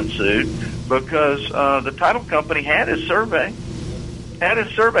shouldn't have been sued because the title company had his survey.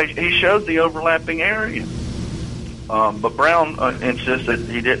 He showed the overlapping area. But Brown insists that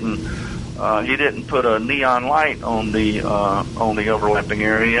he didn't put a neon light on the overlapping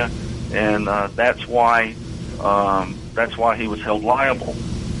area, and that's why he was held liable.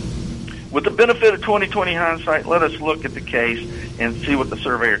 With the benefit of 20/20 hindsight, let us look at the case and see what the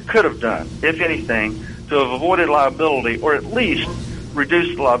surveyor could have done, if anything, to have avoided liability or at least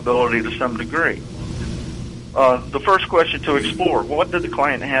reduced liability to some degree. The first question to explore: what did the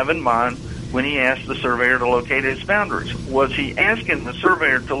client have in mind when he asked the surveyor to locate his boundaries? Was he asking the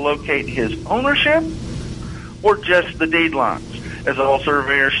surveyor to locate his ownership or just the deed lines? As all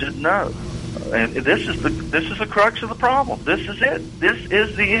surveyors should know. And this is the crux of the problem. This is it. This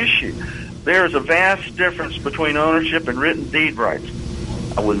is the issue. There is a vast difference between ownership and written deed rights.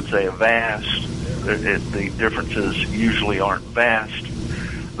 I wouldn't say a vast. The differences usually aren't vast.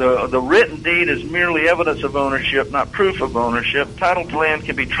 The written deed is merely evidence of ownership, not proof of ownership. Title to land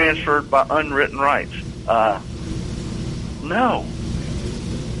can be transferred by unwritten rights. No.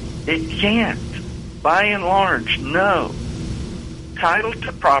 It can't. By and large, no. Title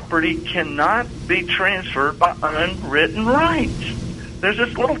to property cannot be transferred by unwritten rights. There's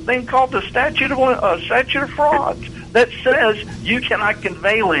this little thing called the statute of frauds that says you cannot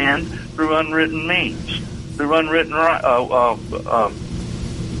convey land through unwritten means, through unwritten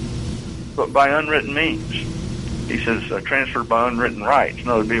by unwritten means. He says transferred by unwritten rights.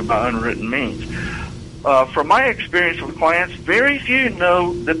 No, it would be by unwritten means. From my experience with clients, very few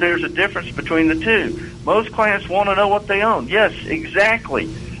know that there's a difference between the two. Most clients want to know what they own. Yes, exactly.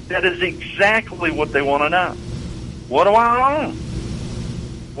 That is exactly what they want to know. What do I own?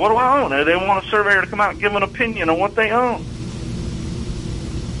 What do I own? They want a surveyor to come out and give an opinion on what they own.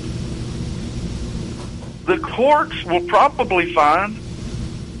 The courts will probably find,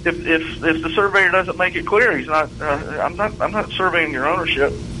 if the surveyor doesn't make it clear, he's not. I'm not surveying your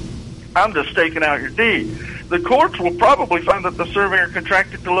ownership. I'm just staking out your deed. The courts will probably find that the surveyor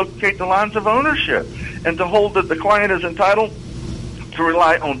contracted to locate the lines of ownership and to hold that the client is entitled to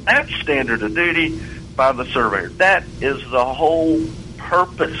rely on that standard of duty by the surveyor. That is the whole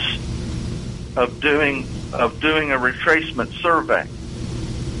purpose of doing a retracement survey,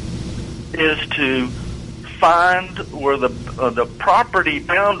 is to find where the property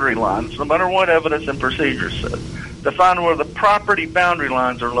boundary lines, no matter what evidence and procedure says, to find where the property boundary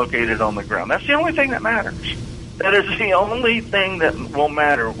lines are located on the ground. That's the only thing that matters. That is the only thing that will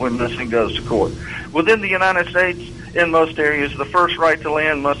matter when this thing goes to court. Within the United States, in most areas, the first right to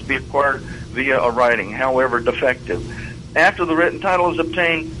land must be acquired via a writing, however defective. After the written title is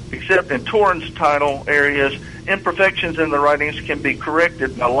obtained, except in Torrens title areas, imperfections in the writings can be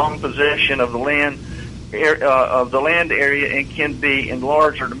corrected by long possession of the land area and can be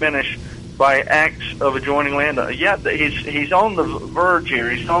enlarged or diminished by acts of adjoining land. He's on the verge here.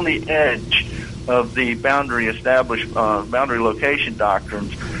 He's on the edge of the boundary location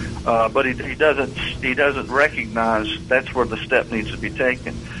doctrines, but he doesn't recognize that's where the step needs to be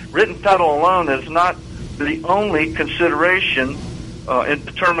taken. Written title alone is not the only consideration in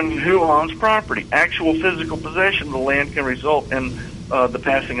determining who owns property. Actual physical possession of the land can result in the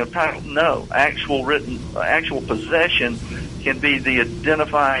passing of title. No, actual possession can be the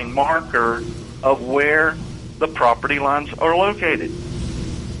identifying marker of where the property lines are located.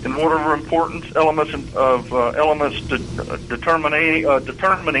 In order of importance, elements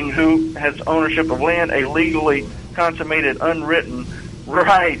determining who has ownership of land, a legally consummated unwritten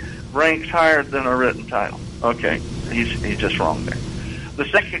right ranks higher than a written title. Okay, he's just wrong there. The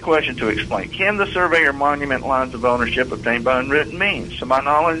second question to explain: can the surveyor monument lines of ownership obtained by unwritten means? To my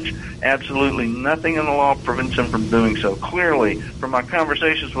knowledge, absolutely nothing in the law prevents him from doing so. Clearly, from my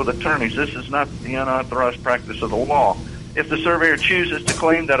conversations with attorneys, this is not the unauthorized practice of the law. If the surveyor chooses to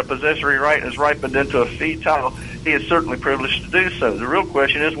claim that a possessory right is ripened into a fee title, he is certainly privileged to do so. The real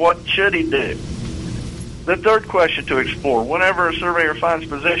question is, what should he do? The third question to explore: whenever a surveyor finds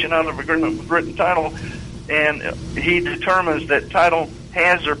possession out of agreement with written title and he determines that title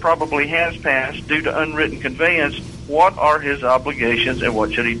has or probably has passed due to unwritten conveyance, what are his obligations and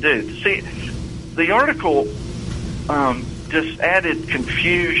what should he do? See, the article just added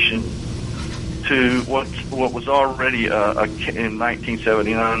confusion to what was already in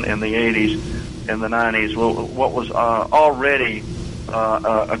 1979 and the 80s and the 90s, what was already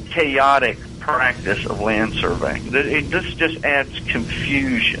a chaotic practice of land surveying. This just adds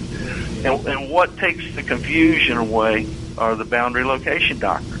confusion. And what takes the confusion away are the boundary location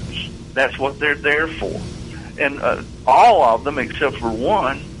doctrines. That's what they're there for. And all of them, except for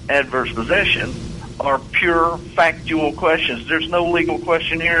one, adverse possession, are pure factual questions. There's no legal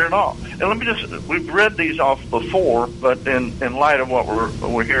question here at all. And we've read these off before, but in light of what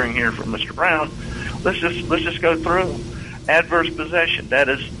we're hearing here from Mr. Brown, let's just go through them. Adverse possession, that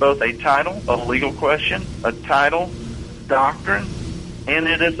is both a title, a legal question, a title doctrine, and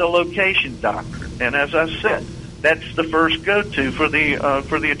it is a location doctrine. And as I said, that's the first go-to for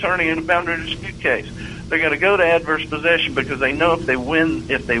the attorney in a boundary dispute case. They're going to go to adverse possession because they know if they win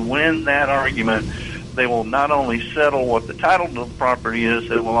that argument, they will not only settle what the title to the property is,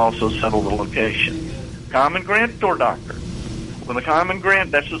 they will also settle the location. Common grantor doctrine. When the common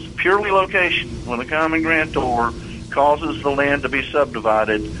grant, that's just purely location. When the common grantor causes the land to be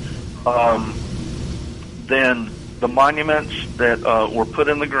subdivided, then the monuments that were put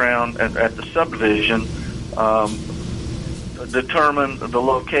in the ground at the subdivision determine the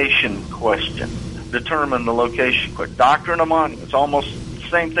location question. Doctrine of monuments, almost the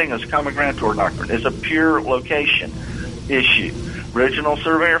same thing as common grantor doctrine. It's a pure location issue. Original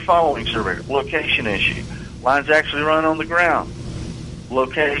surveyor, following surveyor, location issue. Lines actually run on the ground,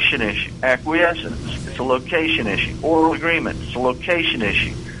 location issue. Acquiescence, it's a location issue. Oral agreement, it's a location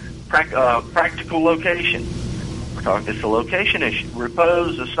issue. Practical location, it's a location issue.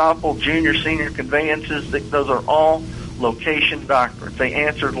 Repose, estoppel, junior, senior conveyances, those are all location doctrine. They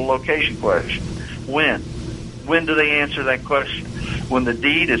answer the location question. When? When do they answer that question? When the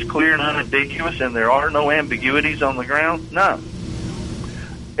deed is clear and unambiguous and there are no ambiguities on the ground? No.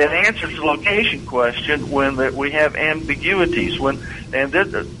 It answers the location question when we have ambiguities.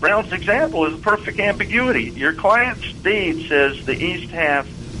 Brown's example is a perfect ambiguity. Your client's deed says the east half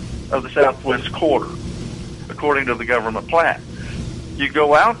of the southwest quarter, according to the government plat. You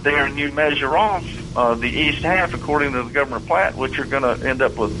go out there and you measure off the east half according to the government plat, which you're going to end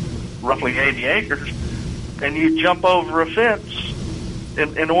up with roughly 80 acres, and you jump over a fence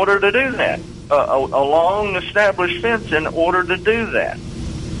in order to do that, a long established fence in order to do that.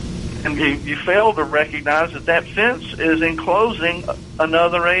 And you fail to recognize that fence is enclosing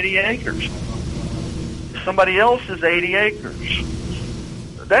another 80 acres. Somebody else's 80 acres.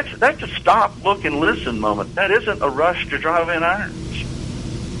 That's a stop, look, and listen moment. That isn't a rush to drive in irons.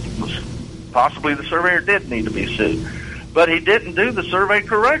 Possibly the surveyor did need to be sued, but he didn't do the survey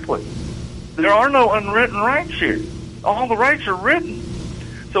correctly. There are no unwritten rights here. All the rights are written.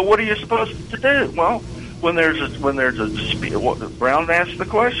 So what are you supposed to do? Well, when there's a dispute, Brown asked the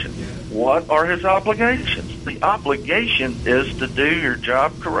question, what are his obligations? The obligation is to do your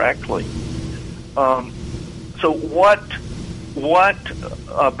job correctly. So what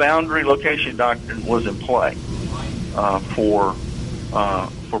boundary location doctrine was in play for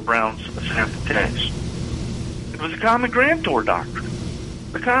Brown's sample case? It was the common grantor doctrine.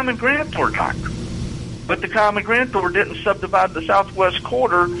 The common grantor doctrine. But the common grantor didn't subdivide the southwest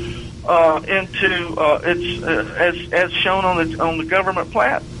quarter into as shown on the government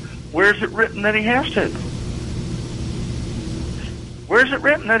plat. Where's it written that he has to? Where's it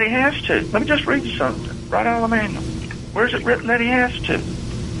written that he has to? Let me just read you something right out of the manual. Where's it written that he has to?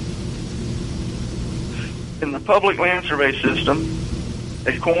 In the public land survey system,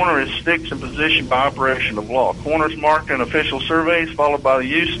 a corner is fixed in position by operation of law. Corners marked in official surveys, followed by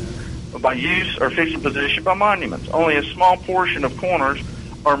use or fixed in position by monuments. Only a small portion of corners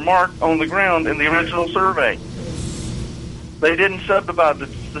are marked on the ground in the original survey. They didn't subdivide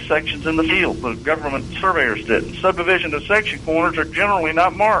the sections in the field. The government surveyors didn't. Subdivision of section corners are generally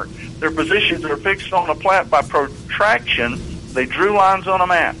not marked. Their positions are fixed on a plat by protraction. They drew lines on a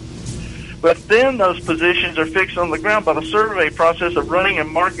map. But then those positions are fixed on the ground by the survey process of running and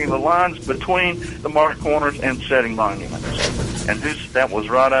marking the lines between the marked corners and setting monuments. And that was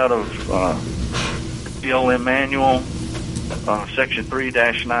right out of BLM Manual, Section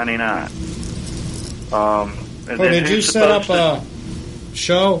 3-99. Did you set up a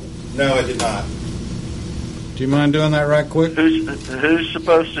show? No, I did not. Do you mind doing that right quick? Who's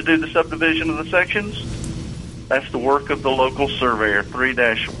supposed to do the subdivision of the sections? That's the work of the local surveyor,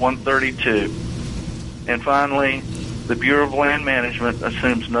 3-132. And finally, the Bureau of Land Management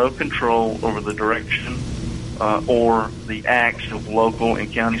assumes no control over the direction or the acts of local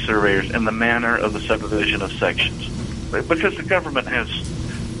and county surveyors and the manner of the subdivision of sections. Because the government has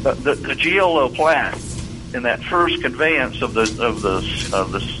the GLO plat in that first conveyance of the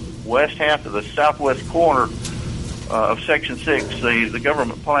west half of the southwest corner of Section 6, the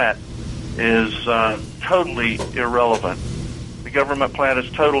government plat is totally irrelevant. The government plat is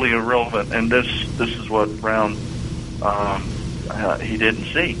totally irrelevant, and this is what Brown he didn't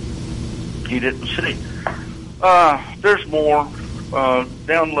see. He didn't see. There's more.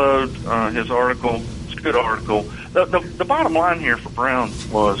 Download his article. It's a good article. The bottom line here for Brown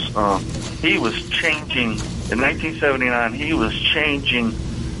was he was changing in 1979. He was changing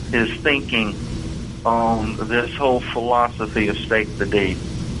his thinking on this whole philosophy of stake the deed,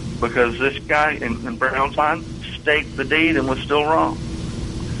 because this guy in Brown's mind staked the deed and was still wrong.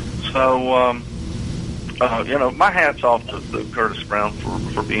 So my hat's off to Curtis Brown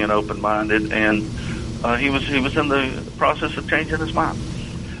for being open-minded, and he was in the process of changing his mind.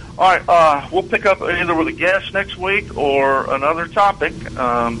 All right, we'll pick up either with a guest next week or another topic,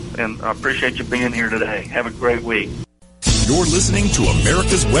 and I appreciate you being here today. Have a great week. You're listening to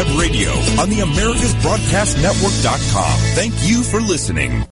America's Web Radio on the AmericasBroadcastNetwork.com. Thank you for listening.